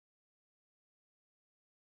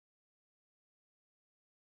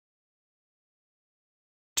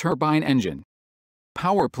Turbine engine.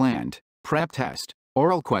 Power plant, prep test,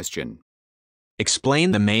 oral question.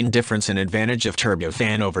 Explain the main difference and advantage of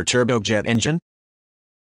turbofan over turbojet engine.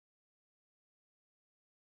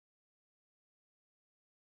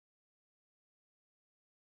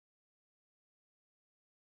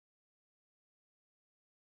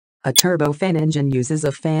 A turbofan engine uses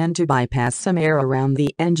a fan to bypass some air around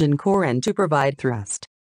the engine core and to provide thrust.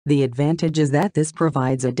 The advantage is that this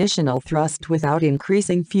provides additional thrust without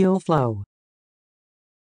increasing fuel flow.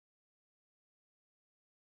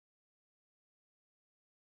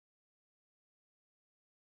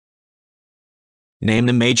 Name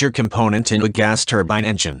the major component in a gas turbine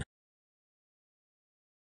engine.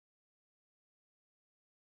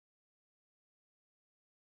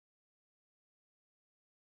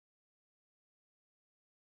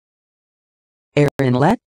 Air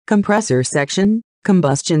inlet, compressor section,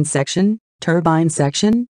 combustion section, turbine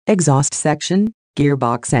section, exhaust section,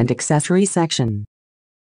 gearbox and accessory section.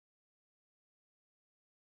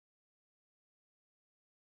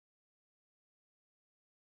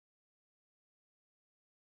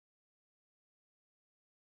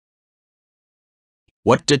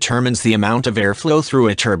 What determines the amount of airflow through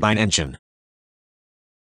a turbine engine?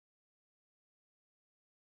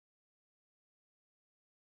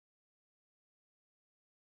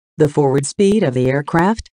 The forward speed of the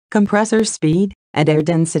aircraft, compressor speed, and air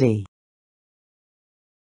density.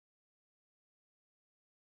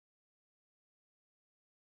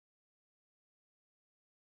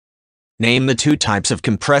 Name the two types of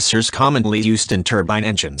compressors commonly used in turbine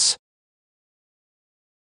engines.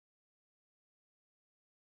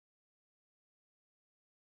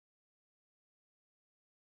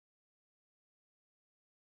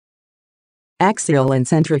 Axial and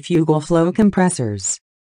centrifugal flow compressors.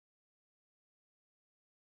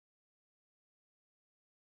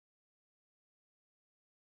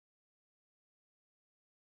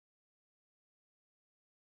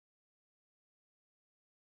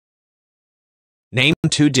 Name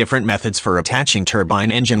two different methods for attaching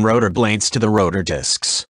turbine engine rotor blades to the rotor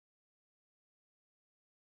discs.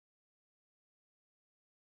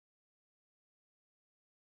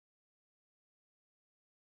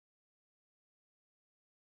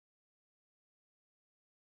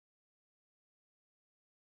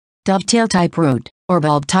 Dovetail type route, or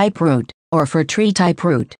bulb type route, or for tree type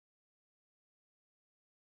route.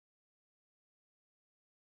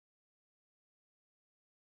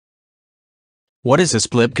 What is a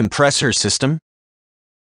split compressor system?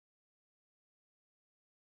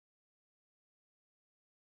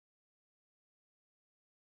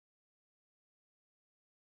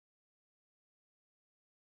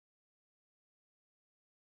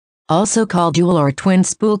 Also called dual or twin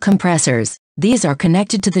spool compressors, these are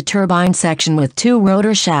connected to the turbine section with two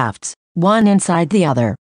rotor shafts, one inside the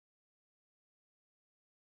other.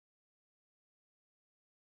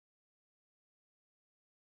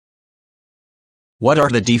 What are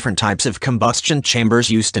the different types of combustion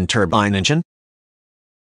chambers used in turbine engine?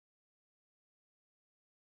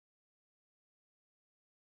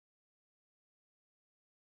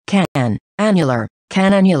 Annular,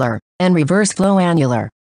 canannular, and reverse flow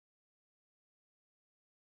annular.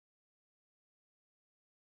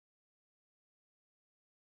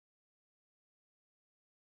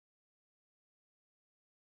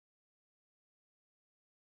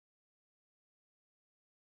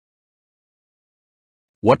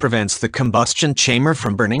 What prevents the combustion chamber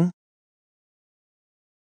from burning?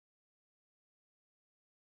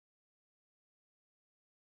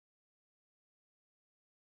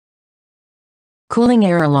 Cooling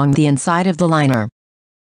air along the inside of the liner.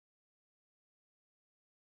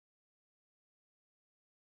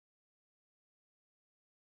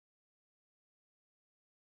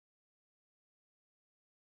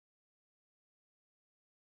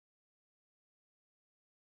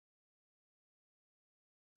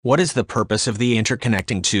 What is the purpose of the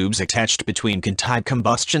interconnecting tubes attached between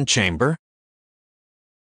combustion chamber?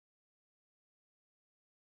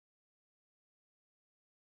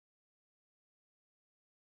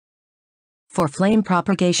 For flame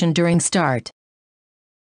propagation during start.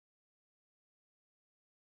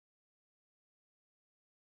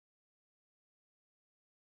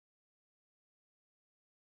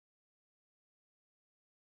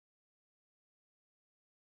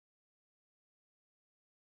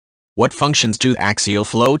 What functions do axial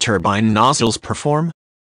flow turbine nozzles perform?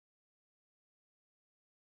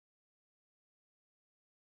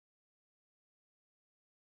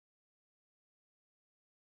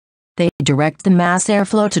 They direct the mass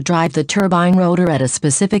airflow to drive the turbine rotor at a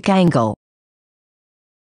specific angle.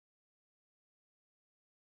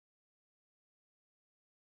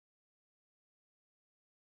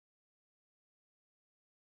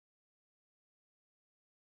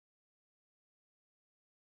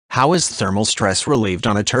 How is thermal stress relieved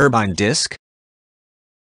on a turbine disc?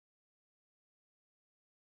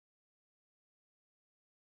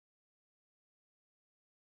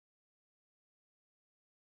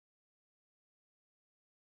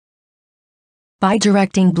 By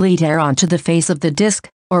directing bleed air onto the face of the disc,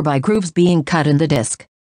 or by grooves being cut in the disc.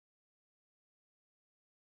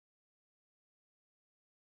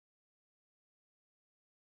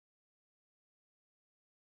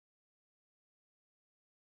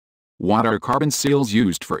 What are carbon seals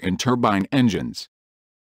used for in turbine engines?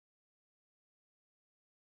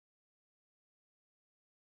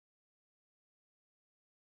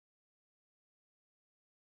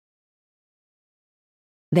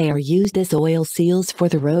 They are used as oil seals for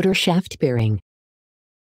the rotor shaft bearing.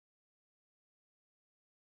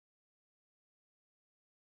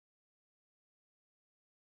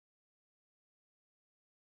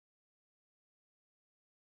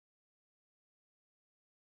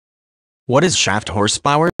 What is shaft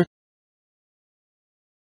horsepower?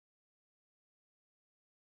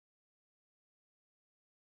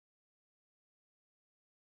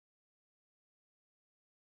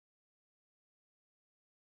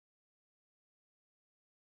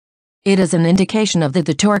 It is an indication of the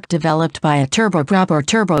torque developed by a turboprop or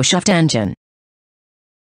turboshaft engine.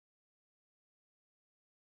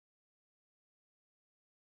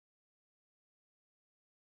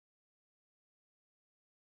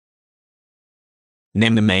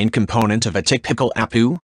 Name the main component of a typical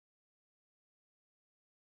APU.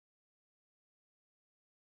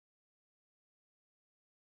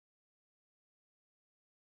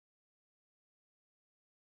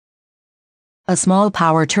 A small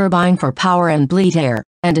power turbine for power and bleed air,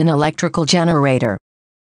 and an electrical generator.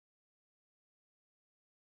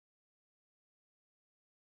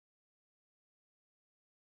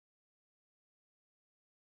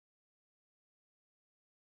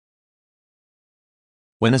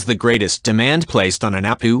 When is the greatest demand placed on an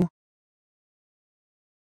APU?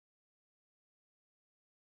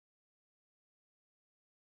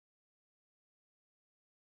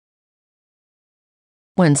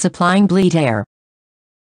 When supplying bleed air.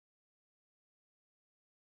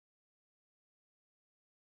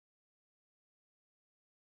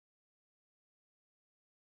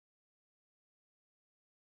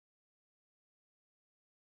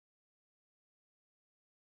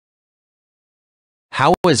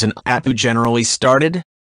 How is an APU generally started?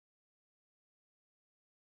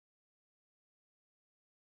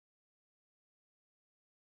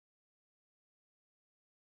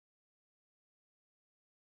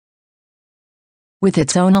 With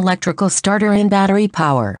its own electrical starter and battery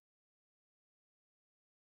power.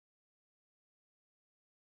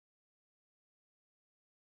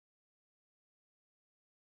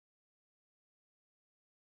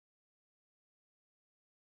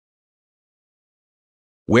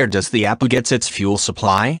 Where does the APU get its fuel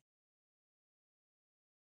supply?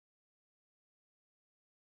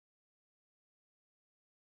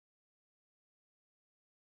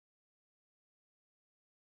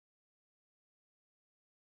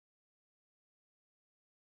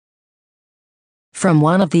 From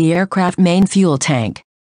one of the aircraft main fuel tank.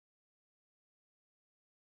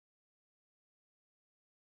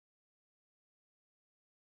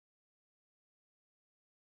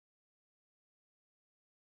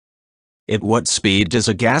 At what speed does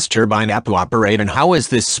a gas turbine APU operate and how is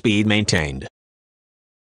this speed maintained?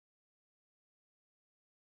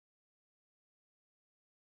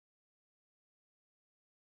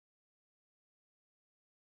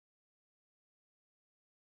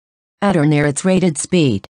 At or near its rated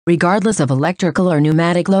speed, regardless of electrical or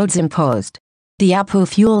pneumatic loads imposed. The APU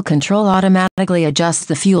fuel control automatically adjusts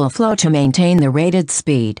the fuel flow to maintain the rated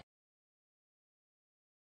speed.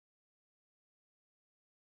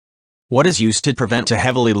 What is used to prevent a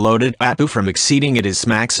heavily loaded APU from exceeding its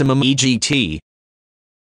maximum EGT?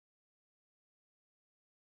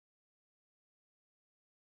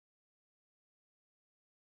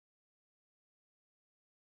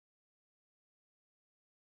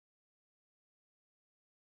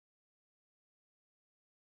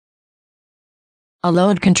 A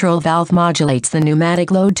load control valve modulates the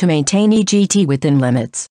pneumatic load to maintain EGT within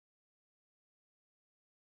limits.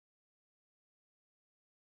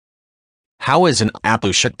 How is an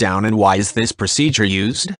APU shut down and why is this procedure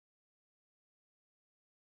used?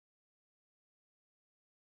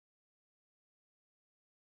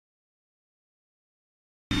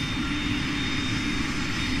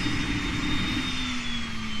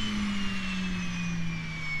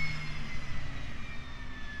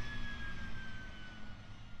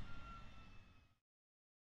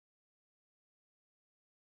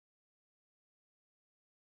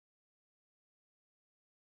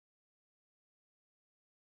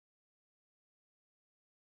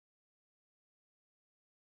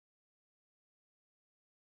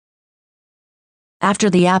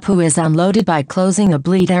 After the APU is unloaded by closing a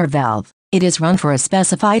bleed air valve, it is run for a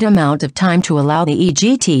specified amount of time to allow the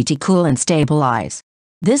EGT to cool and stabilize.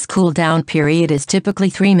 This cool-down period is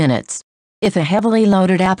typically 3 minutes. If a heavily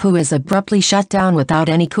loaded APU is abruptly shut down without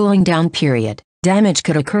any cooling down period, damage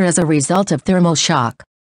could occur as a result of thermal shock.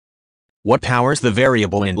 What powers the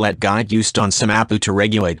variable inlet guide used on some APU to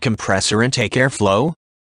regulate compressor intake airflow?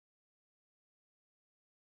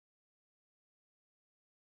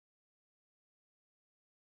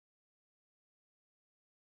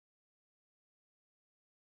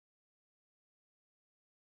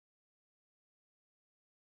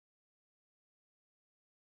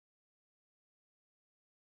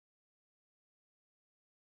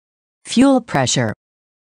 Fuel pressure.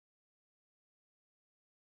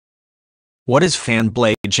 What is fan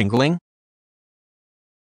blade jingling?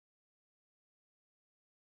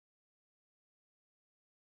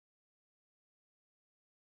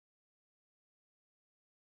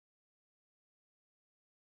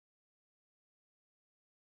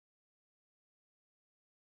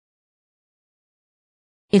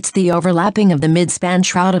 It's the overlapping of the mid-span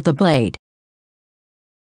shroud of the blade.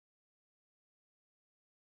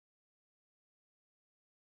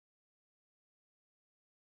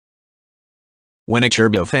 When a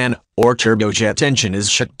turbofan or turbojet engine is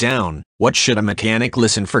shut down, what should a mechanic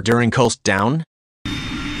listen for during cool down?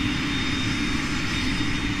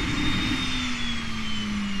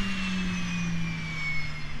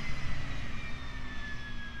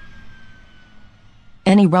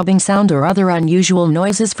 Any rubbing sound or other unusual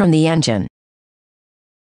noises from the engine.